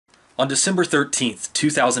On December 13th,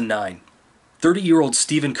 2009, 30-year-old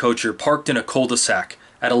Steven Koecher parked in a cul-de-sac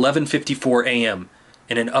at 11:54 a.m.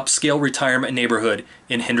 in an upscale retirement neighborhood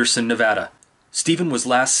in Henderson, Nevada. Steven was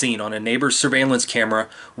last seen on a neighbor's surveillance camera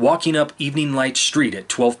walking up Evening Light Street at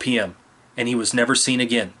 12 p.m., and he was never seen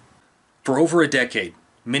again. For over a decade,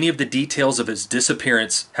 many of the details of his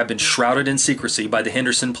disappearance have been shrouded in secrecy by the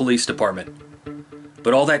Henderson Police Department.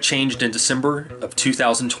 But all that changed in December of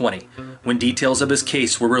 2020, when details of his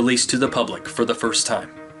case were released to the public for the first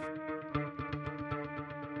time.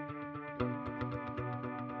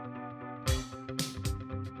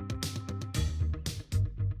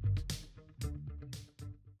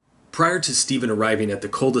 Prior to Steven arriving at the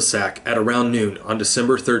cul-de-sac at around noon on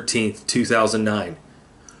December 13, 2009,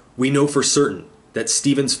 we know for certain that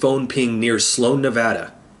Steven's phone pinged near Sloan,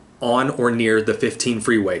 Nevada, on or near the 15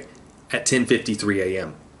 freeway at 10:53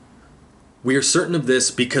 a.m. We are certain of this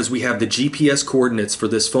because we have the GPS coordinates for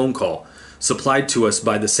this phone call supplied to us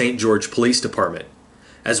by the St. George Police Department,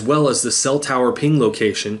 as well as the cell tower ping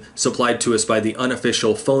location supplied to us by the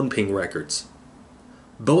unofficial phone ping records.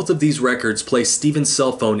 Both of these records place Steven's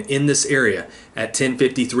cell phone in this area at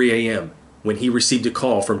 10:53 a.m. when he received a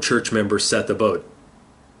call from church member Seth Abode.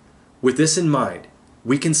 With this in mind,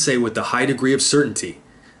 we can say with a high degree of certainty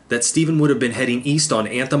that Steven would have been heading east on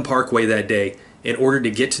Anthem Parkway that day in order to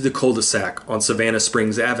get to the cul-de-sac on Savannah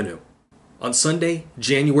Springs Avenue. On Sunday,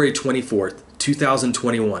 January 24th,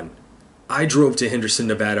 2021, I drove to Henderson,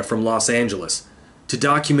 Nevada from Los Angeles to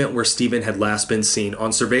document where Steven had last been seen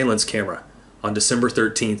on surveillance camera on December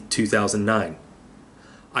 13th, 2009.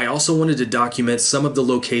 I also wanted to document some of the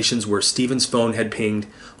locations where Steven's phone had pinged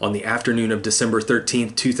on the afternoon of December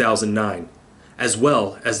 13th, 2009, as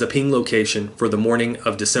well as the ping location for the morning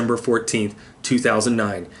of December 14th,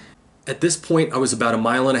 2009. At this point, I was about a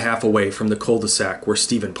mile and a half away from the cul-de-sac where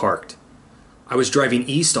Steven parked. I was driving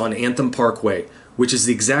east on Anthem Parkway, which is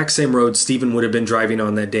the exact same road Steven would have been driving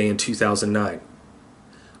on that day in 2009.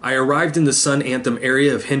 I arrived in the Sun Anthem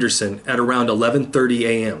area of Henderson at around 11:30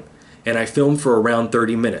 a.m., and I filmed for around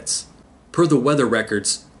 30 minutes. Per the weather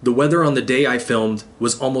records, the weather on the day I filmed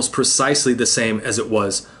was almost precisely the same as it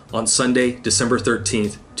was on Sunday, December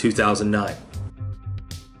 13th, 2009.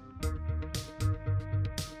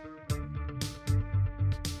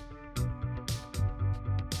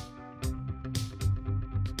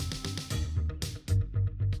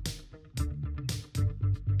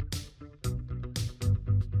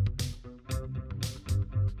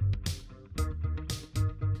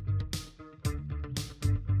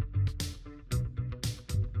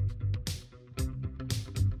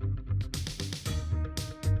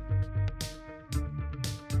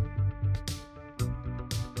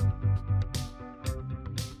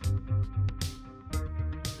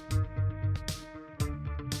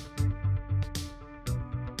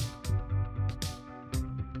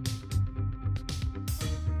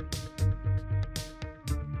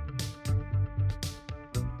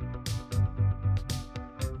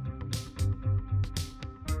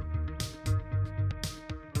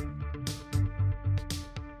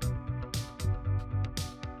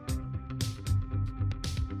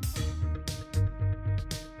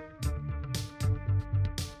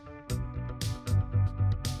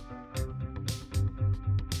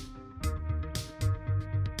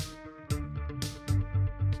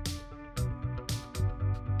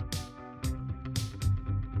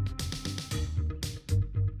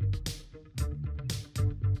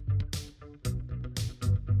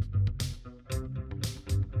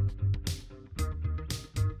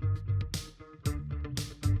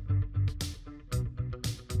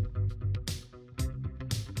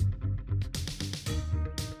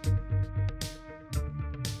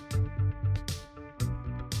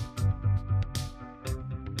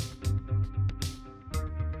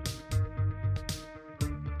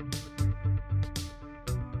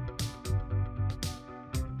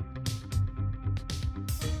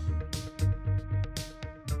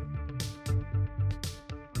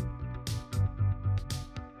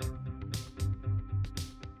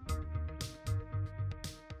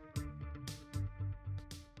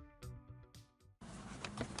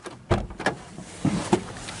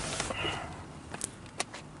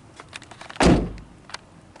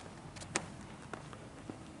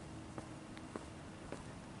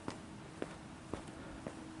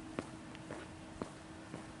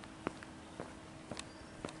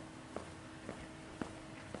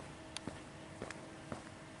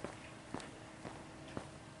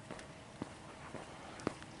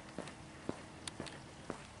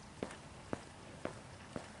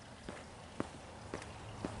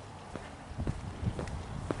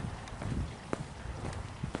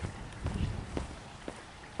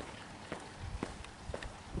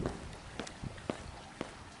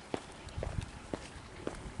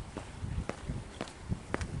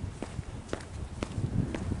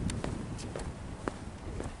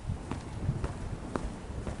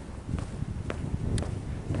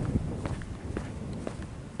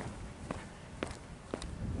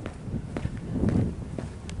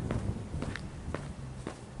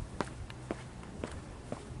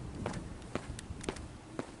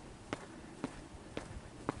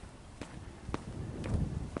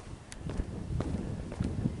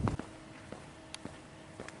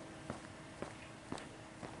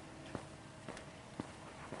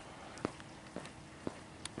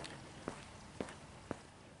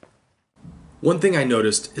 One thing I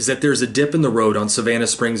noticed is that there's a dip in the road on Savannah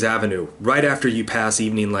Springs Avenue right after you pass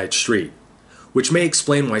Evening Light Street, which may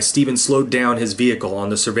explain why Steven slowed down his vehicle on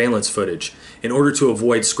the surveillance footage in order to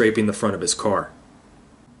avoid scraping the front of his car.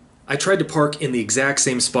 I tried to park in the exact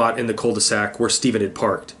same spot in the cul-de-sac where Steven had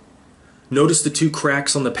parked. Notice the two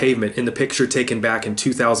cracks on the pavement in the picture taken back in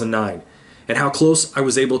 2009 and how close I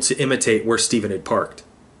was able to imitate where Steven had parked.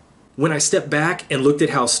 When I stepped back and looked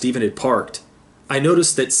at how Steven had parked, I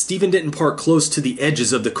noticed that Steven didn't park close to the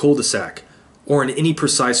edges of the cul-de-sac or in any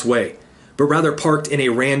precise way, but rather parked in a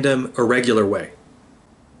random, irregular way.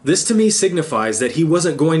 This to me signifies that he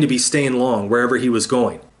wasn't going to be staying long wherever he was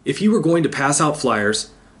going. If he were going to pass out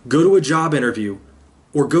flyers, go to a job interview,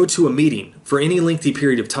 or go to a meeting for any lengthy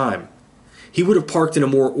period of time, he would have parked in a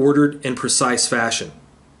more ordered and precise fashion.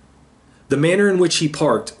 The manner in which he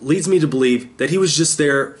parked leads me to believe that he was just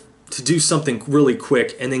there to do something really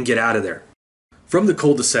quick and then get out of there. From the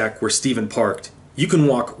cul-de-sac where Steven parked, you can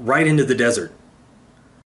walk right into the desert.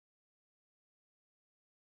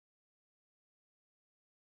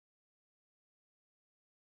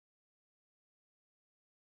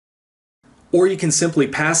 Or you can simply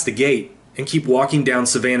pass the gate and keep walking down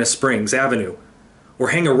Savannah Springs Avenue, or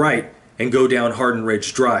hang a right and go down Hardin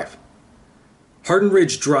Ridge Drive. Hardin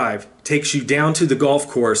Ridge Drive takes you down to the golf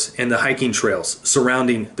course and the hiking trails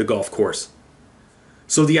surrounding the golf course.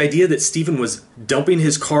 So the idea that Steven was dumping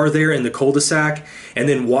his car there in the cul-de-sac and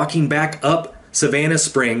then walking back up Savannah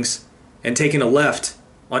Springs and taking a left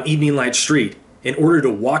on Evening Light Street in order to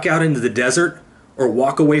walk out into the desert or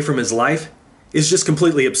walk away from his life is just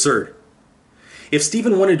completely absurd. If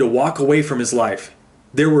Steven wanted to walk away from his life,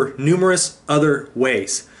 there were numerous other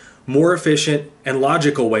ways, more efficient and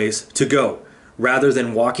logical ways to go, rather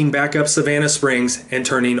than walking back up Savannah Springs and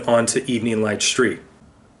turning onto Evening Light Street.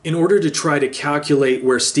 In order to try to calculate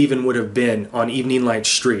where Steven would have been on Evening Light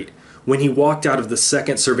Street when he walked out of the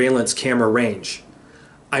second surveillance camera range,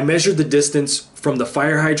 I measured the distance from the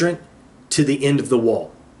fire hydrant to the end of the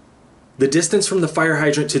wall. The distance from the fire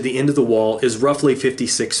hydrant to the end of the wall is roughly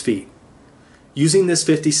 56 feet. Using this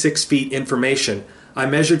 56 feet information, I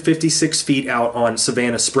measured 56 feet out on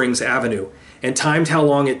Savannah Springs Avenue and timed how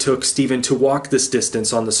long it took Steven to walk this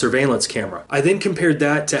distance on the surveillance camera. I then compared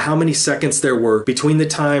that to how many seconds there were between the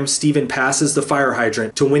time Steven passes the fire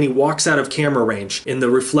hydrant to when he walks out of camera range in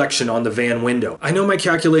the reflection on the van window. I know my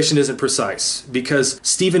calculation isn't precise because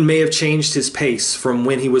Steven may have changed his pace from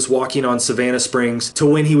when he was walking on Savannah Springs to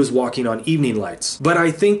when he was walking on Evening Lights. But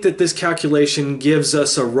I think that this calculation gives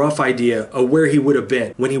us a rough idea of where he would have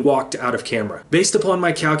been when he walked out of camera. Based upon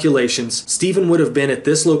my calculations, Steven would have been at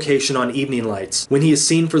this location on Evening Lights when he is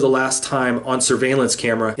seen for the last time on surveillance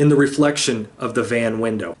camera in the reflection of the van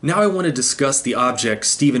window. Now I want to discuss the object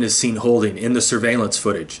Steven is seen holding in the surveillance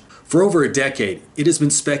footage. For over a decade, it has been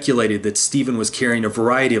speculated that Steven was carrying a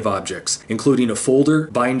variety of objects, including a folder,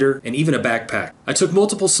 binder, and even a backpack. I took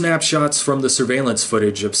multiple snapshots from the surveillance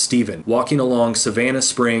footage of Steven walking along Savannah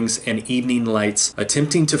Springs and Evening Lights,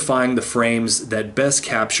 attempting to find the frames that best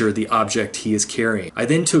capture the object he is carrying. I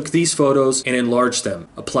then took these photos and enlarged them,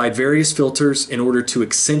 applied various filters in order to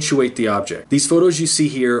accentuate the object. These photos you see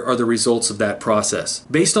here are the results of that process.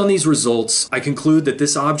 Based on these results, I conclude that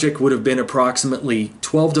this object would have been approximately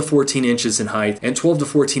 12 to 14 inches in height and 12 to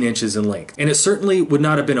 14 inches in length. And it certainly would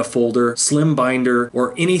not have been a folder, slim binder,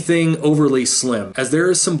 or anything overly slim, as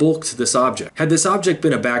there is some bulk to this object. Had this object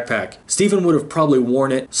been a backpack, Steven would have probably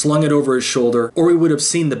worn it, slung it over his shoulder, or we would have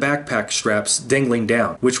seen the backpack straps dangling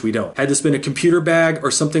down, which we don't. Had this been a computer bag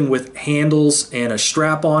or something with handles and a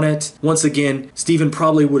strap on it, once again, Steven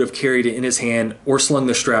probably would have carried it in his hand or slung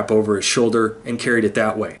the strap over his shoulder and carried it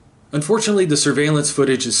that way. Unfortunately, the surveillance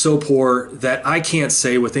footage is so poor that I can't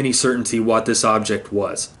say with any certainty what this object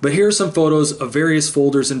was. But here are some photos of various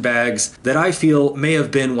folders and bags that I feel may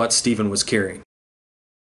have been what Steven was carrying.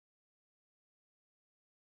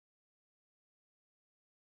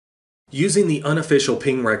 Using the unofficial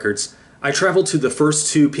ping records, I traveled to the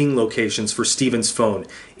first two ping locations for Steven's phone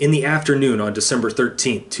in the afternoon on December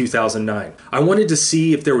 13, 2009. I wanted to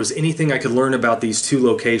see if there was anything I could learn about these two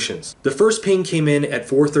locations. The first ping came in at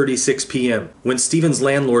 4:36 p.m. when Steven's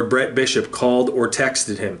landlord Brett Bishop called or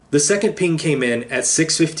texted him. The second ping came in at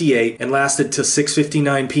 6:58 and lasted till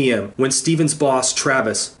 6:59 p.m. when Steven's boss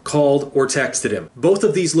Travis called or texted him. Both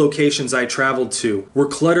of these locations I traveled to were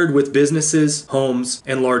cluttered with businesses, homes,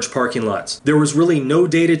 and large parking lots. There was really no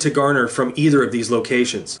data to garner from either of these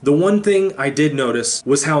locations. The one thing I did notice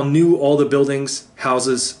was how new all the buildings,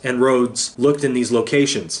 houses, and roads looked in these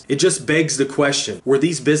locations. It just begs the question, were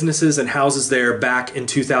these businesses and houses there back in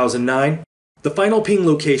 2009? The final ping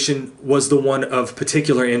location was the one of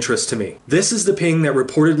particular interest to me. This is the ping that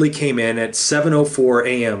reportedly came in at 7:04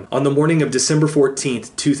 a.m. on the morning of December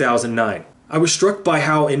 14th, 2009. I was struck by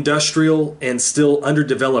how industrial and still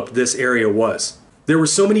underdeveloped this area was. There were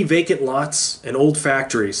so many vacant lots and old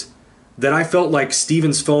factories that I felt like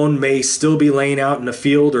Steven's phone may still be laying out in a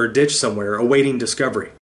field or a ditch somewhere awaiting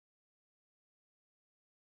discovery.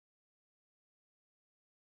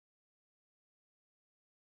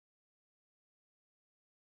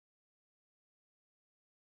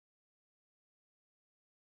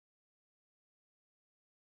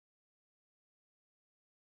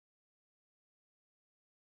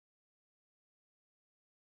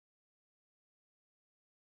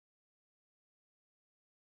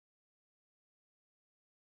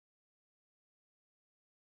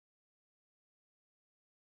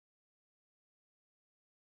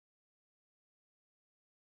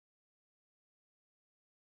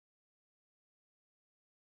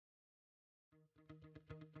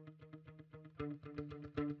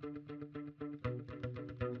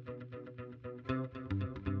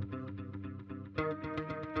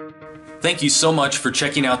 Thank you so much for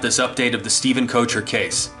checking out this update of the Steven Koecher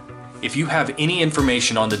case. If you have any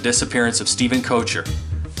information on the disappearance of Steven Koecher,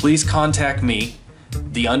 please contact me,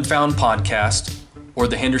 the Unfound Podcast, or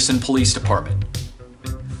the Henderson Police Department.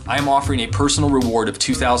 I am offering a personal reward of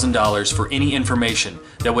 $2,000 for any information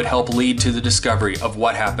that would help lead to the discovery of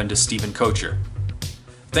what happened to Steven Koecher.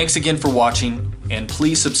 Thanks again for watching, and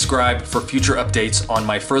please subscribe for future updates on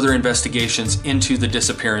my further investigations into the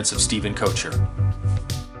disappearance of Steven Koecher.